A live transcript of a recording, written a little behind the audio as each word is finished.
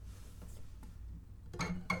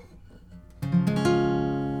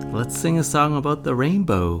Let's sing a song about the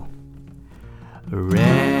rainbow.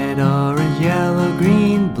 Red, orange, yellow,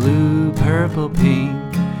 green, blue, purple, pink.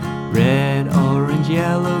 Red, orange,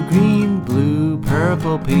 yellow, green, blue,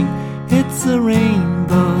 purple, pink. It's a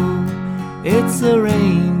rainbow, it's a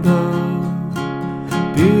rainbow.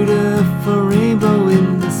 Beautiful rainbow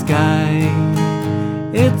in the sky.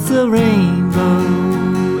 It's a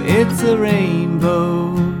rainbow, it's a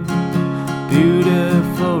rainbow.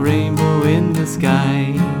 Beautiful rainbow in the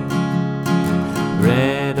sky.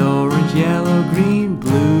 Red, orange, yellow, green,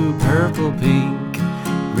 blue, purple, pink.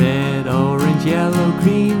 Red, orange, yellow,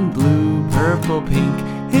 green, blue, purple, pink.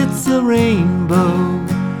 It's a rainbow,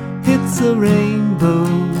 it's a rainbow.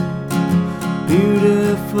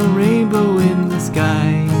 Beautiful rainbow in the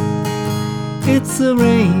sky. It's a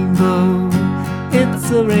rainbow,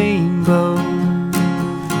 it's a rainbow.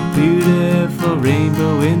 Beautiful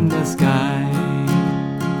rainbow in the sky.